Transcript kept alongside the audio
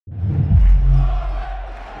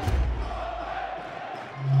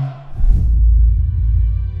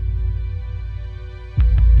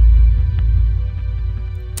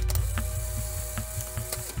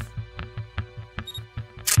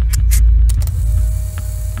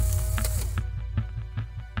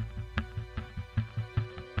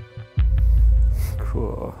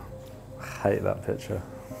hate that picture.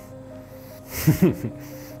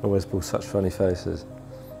 Always pull such funny faces.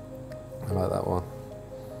 I like that one.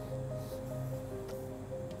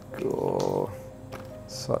 Oh,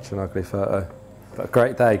 such an ugly photo. But a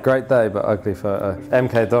great day, but ugly photo.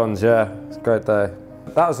 MK Dons, yeah, it's a great day.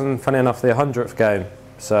 That was, funny enough, the 100th game,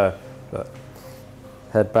 so, but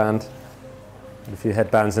headband, a few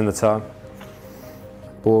headbands in the time.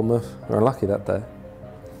 Bournemouth, we were unlucky that day.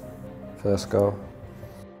 First goal.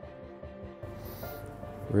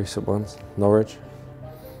 Recent ones, Norwich.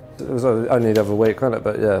 It was only the other week, wasn't it?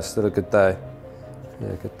 But yeah, still a good day.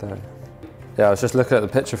 Yeah, good day. Yeah, I was just looking at the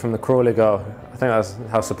picture from the Crawley goal. I think that's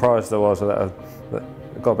how surprised I was that I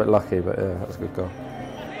got a bit lucky, but yeah, that was a good goal.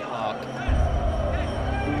 Clarke.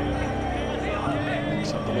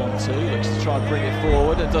 Picks up the 1-2, looks to try and bring it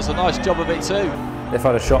forward and does a nice job of it too. If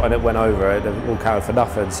I'd have shot and it went over, it'd have all counted for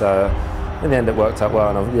nothing, so in the end it worked out well,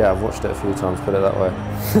 and I've watched it a few times, put it that way.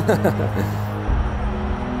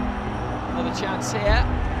 Another chance here,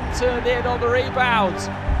 turned in on the rebound.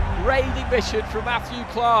 Raiding mission from Matt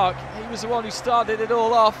Clarke. He was the one who started it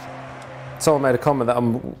all off. Someone made a comment that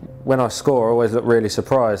when I score, I always look really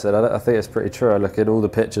surprised, and I think it's pretty true. I look at all the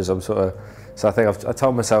pictures, I'm sort of, so I think I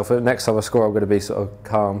told myself that next time I score, I'm going to be sort of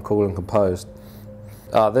calm, cool and composed.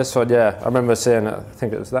 This one, yeah, I remember seeing it, I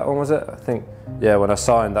think it was that one, was it? I think, yeah, when I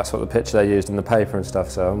signed, that's what the picture they used in the paper and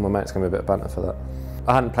stuff, so my mate's going to be a bit of banter for that.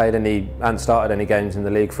 I hadn't started any games in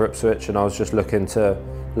the league for Ipswich, and I was just looking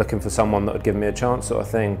for someone that would give me a chance, sort of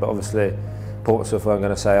thing. But obviously, Portsmouth weren't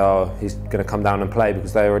going to say, "Oh, he's going to come down and play,"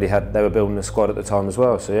 because they were building a squad at the time as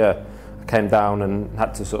well. So yeah, I came down and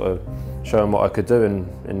had to sort of show them what I could do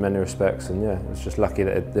in many respects. And yeah, it was just lucky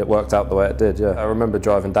that it worked out the way it did. Yeah, I remember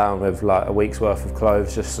driving down with like a week's worth of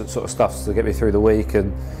clothes, just sort of stuff to get me through the week.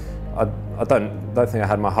 And I don't think I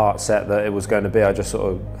had my heart set that it was going to be. I just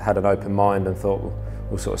sort of had an open mind and thought,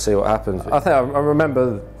 we'll sort of see what happens. I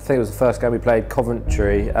remember, I think it was the first game we played,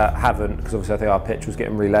 Coventry at Havant, because obviously I think our pitch was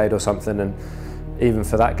getting relayed or something, and even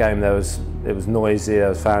for that game it was noisy, there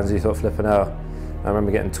was fans, you thought flipping out. I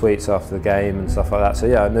remember getting tweets after the game and stuff like that, so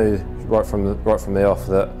yeah, I knew right from the off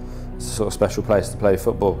that it's a sort of special place to play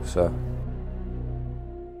football. So.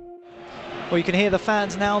 Well, you can hear the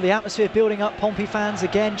fans now, the atmosphere building up. Pompey fans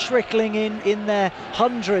again trickling in their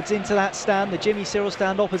hundreds into that stand, the Jimmy Cyril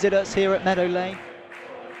stand opposite us here at Meadow Lane.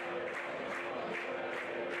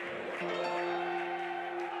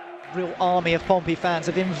 Real army of Pompey fans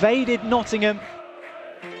have invaded Nottingham.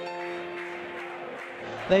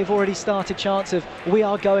 They've already started chants of "We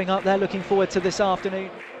are going up." They're looking forward to this afternoon.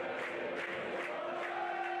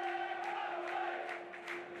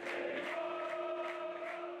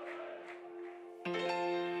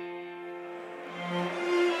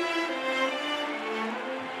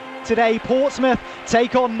 Today, Portsmouth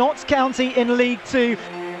take on Notts County in League Two.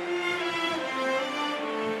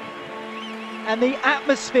 And the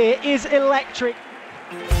atmosphere is electric.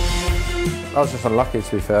 I was just unlucky,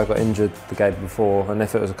 to be fair. I got injured the game before, and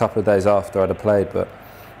if it was a couple of days after, I'd have played, but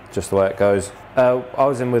just the way it goes. I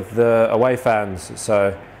was in with the away fans,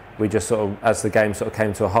 so we just sort of, as the game sort of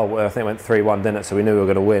came to a halt, I think it went 3-1, didn't it? So we knew we were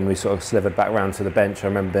going to win. We sort of slithered back round to the bench. I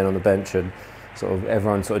remember being on the bench and sort of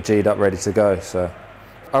everyone sort of G'd up, ready to go. So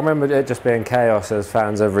I remember it just being chaos. There was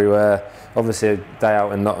fans everywhere. Obviously a day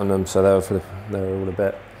out in Nottingham, so they were all a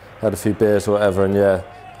bit, had a few beers or whatever, and yeah,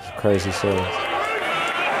 it's crazy scenes.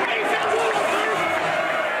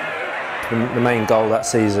 The main goal that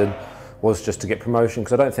season was just to get promotion,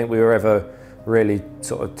 because I don't think we were ever really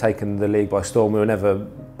sort of taking the league by storm. We were never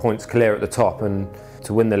points clear at the top, and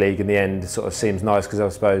to win the league in the end sort of seems nice, because I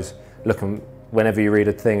suppose whenever you read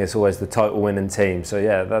a thing, it's always the title winning team. So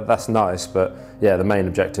yeah, that's nice, but yeah, the main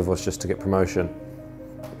objective was just to get promotion.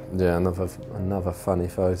 Yeah, another funny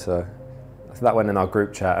photo. That went in our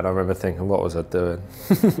group chat, and I remember thinking, what was I doing?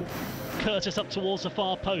 Curtis up towards the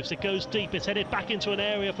far post, it goes deep, it's headed back into an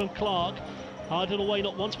area from Clarke. Hiding away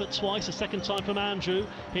not once but twice, a second time from Andrew.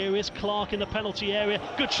 Here is Clarke in the penalty area,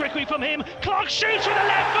 good trickery from him, Clarke shoots with the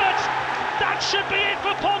left foot! That should be it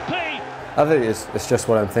for Pompey! I think it's just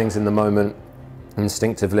one of them things in the moment,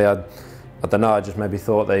 instinctively. I don't know, I just maybe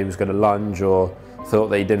thought that he was going to lunge, or thought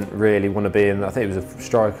that he didn't really want to be in, I think he was a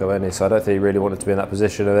striker, wasn't he? So I don't think he really wanted to be in that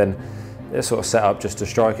position, and then it sort of set up just to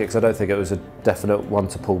strike it, because I don't think it was a definite one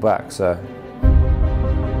to pull back. So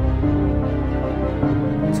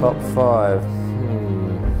top 5.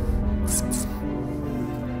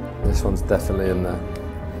 This one's definitely in there.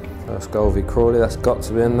 First goal v Crawley, that's got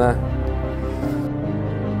to be in there.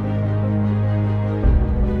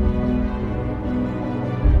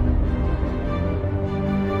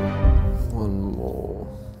 One more.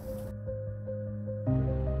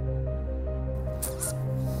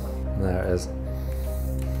 There it is.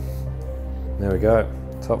 There we go,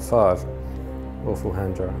 top 5. Awful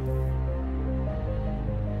hand dry.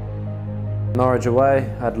 Norwich away,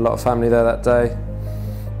 had a lot of family there that day.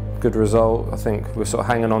 Good result. I think we were sort of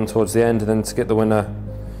hanging on towards the end, and then to get the winner,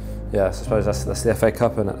 yeah, I suppose that's the FA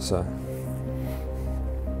Cup in it. So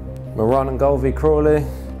my run and goal v Crawley.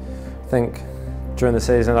 I think during the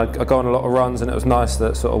season I got on a lot of runs, and it was nice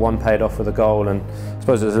that sort of one paid off with a goal, and I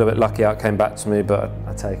suppose it was a little bit lucky how it came back to me, but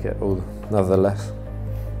I take it all nevertheless.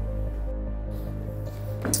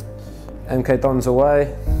 MK Dons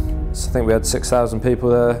away. So I think we had 6,000 people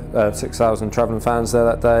there, 6,000 travelling fans there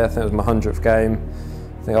that day. I think it was my 100th game.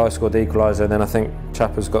 I think I scored the equaliser, and then I think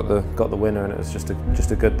Chapper's got the winner, and it was just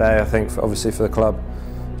a good day. I think obviously for the club.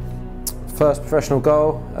 First professional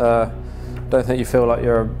goal. Don't think you feel like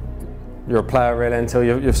you're a player really until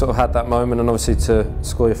you've sort of had that moment, and obviously to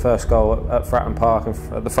score your first goal at Fratton Park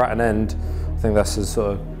and at the Fratton end, I think that's as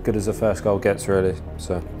sort of good as the first goal gets really.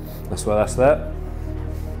 So that's why that's there.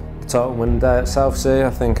 Title winning day at Southsea.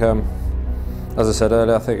 I think, as I said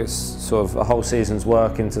earlier, I think it's sort of a whole season's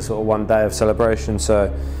work into sort of one day of celebration. So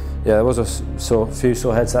yeah, there was a few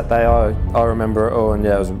sore heads that day. I remember it all, and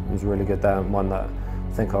yeah, it was a really good day, and one that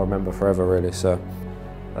I think I'll remember forever really. So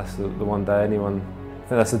that's the one day I think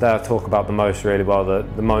that's the day I talk about the most really. While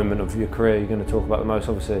the moment of your career you're going to talk about the most.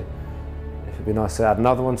 Obviously, it'd be nice to add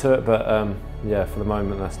another one to it, but yeah, for the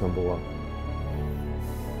moment that's number 1.